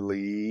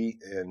regularly.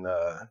 And,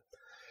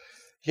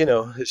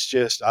 it's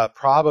just, I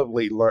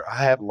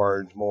have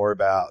learned more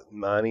about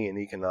money and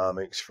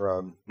economics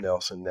from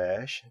Nelson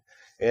Nash.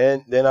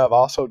 And then I've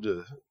also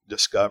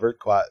discovered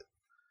quite,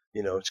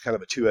 it's kind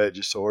of a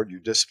two-edged sword.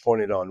 You're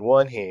disappointed on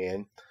one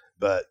hand,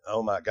 but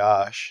oh my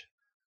gosh,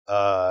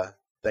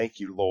 thank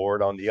you,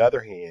 Lord. On the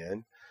other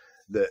hand,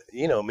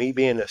 me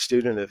being a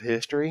student of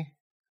history,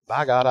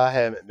 by God, I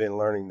haven't been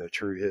learning the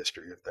true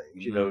history of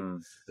things.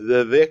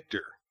 The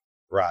victor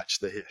writes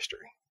the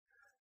history,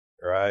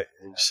 right?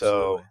 And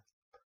Absolutely.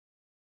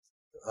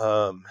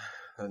 so,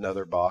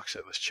 another box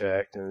that was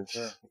checked, and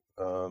it's,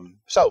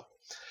 so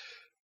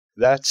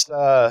that's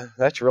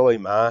really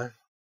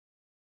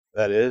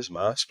that is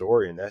my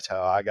story, and that's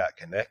how I got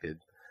connected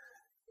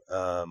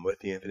with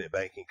the infinite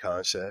banking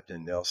concept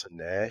and Nelson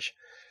Nash.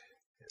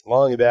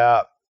 Long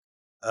about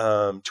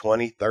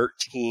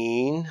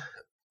 2013,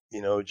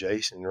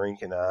 Jason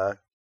Rink and I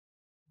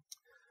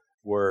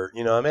were,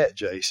 I met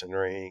Jason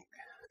Rink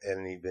at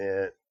an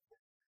event,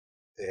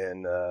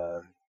 and,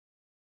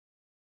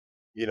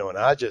 and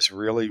I just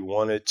really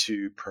wanted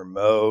to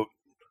promote,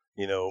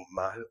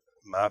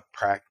 my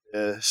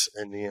practice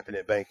in the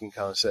infinite banking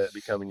concept,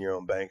 becoming your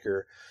own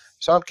banker.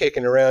 So I'm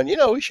kicking around,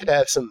 we should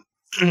have some,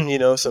 some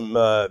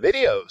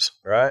videos,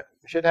 right?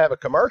 We should have a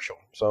commercial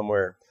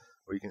somewhere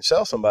where you can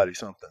sell somebody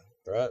something,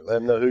 right? Let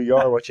them know who you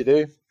are, what you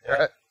do,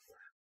 right?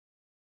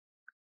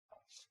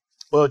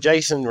 Well,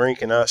 Jason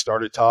Rink and I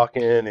started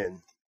talking,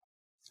 and,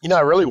 I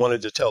really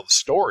wanted to tell the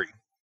story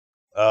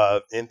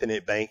of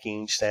infinite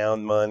banking,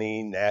 sound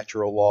money,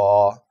 natural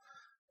law,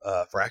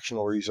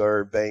 fractional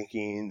reserve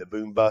banking, the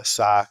boom bust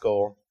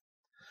cycle.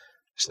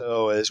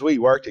 So as we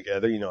worked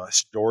together, I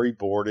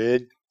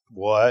storyboarded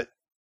what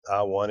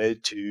I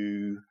wanted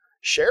to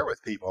share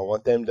with people. I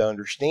want them to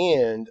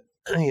understand,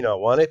 I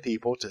wanted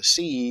people to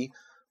see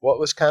what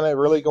was kind of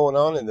really going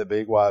on in the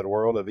big wide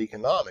world of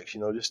economics.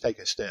 Just take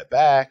a step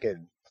back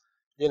and,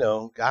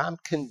 I'm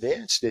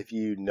convinced if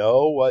you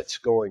know what's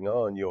going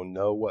on, you'll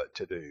know what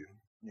to do,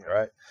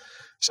 right?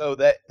 So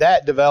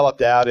that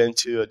developed out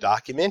into a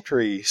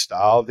documentary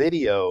style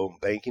video,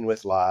 Banking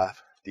with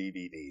Life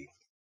DVD.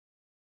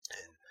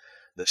 And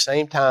the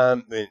same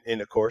time, and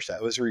of course,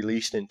 that was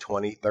released in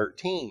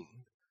 2013,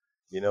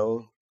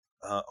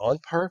 on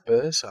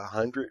purpose,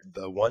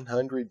 the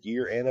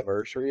 100-year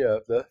anniversary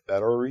of the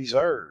Federal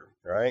Reserve,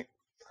 right?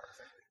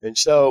 And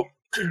so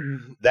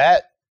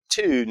that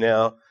too,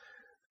 now,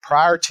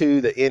 prior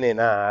to the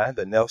NNI,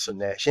 the Nelson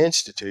Nash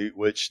Institute,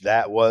 which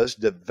that was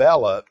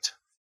developed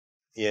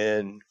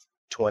in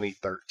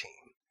 2013,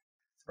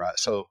 right?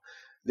 So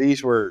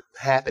these were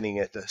happening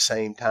at the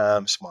same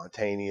time,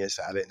 spontaneous.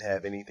 I didn't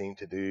have anything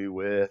to do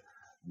with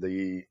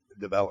the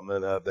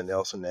development of the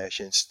Nelson Nash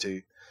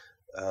Institute.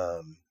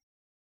 But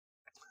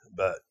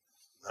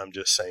I'm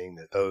just saying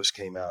that those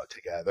came out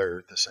together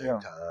at the same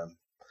time.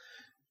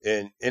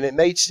 And it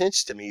made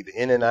sense to me. The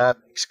NNI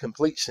makes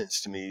complete sense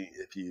to me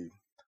if you,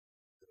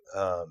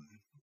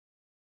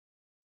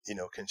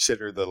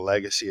 consider the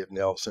legacy of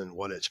Nelson,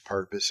 what its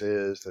purpose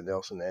is, the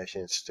Nelson Nash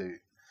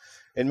Institute.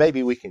 And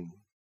maybe we can,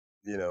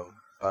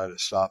 find a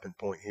stopping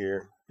point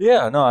here.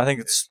 Yeah, no, I think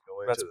that's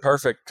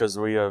perfect, because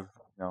we have,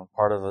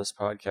 part of this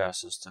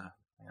podcast is to,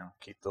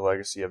 keep the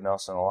legacy of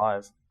Nelson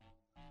alive,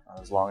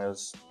 as long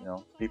as,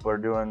 people are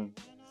doing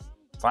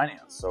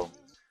finance. So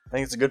I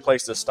think it's a good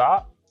place to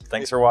stop.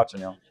 Thanks for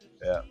watching, y'all.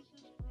 Yeah.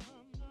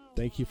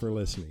 Thank you for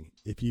listening.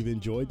 If you've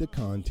enjoyed the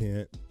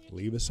content,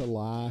 leave us a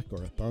like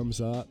or a thumbs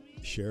up,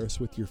 share us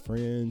with your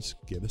friends,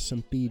 give us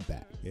some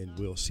feedback, and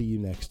we'll see you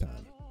next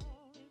time.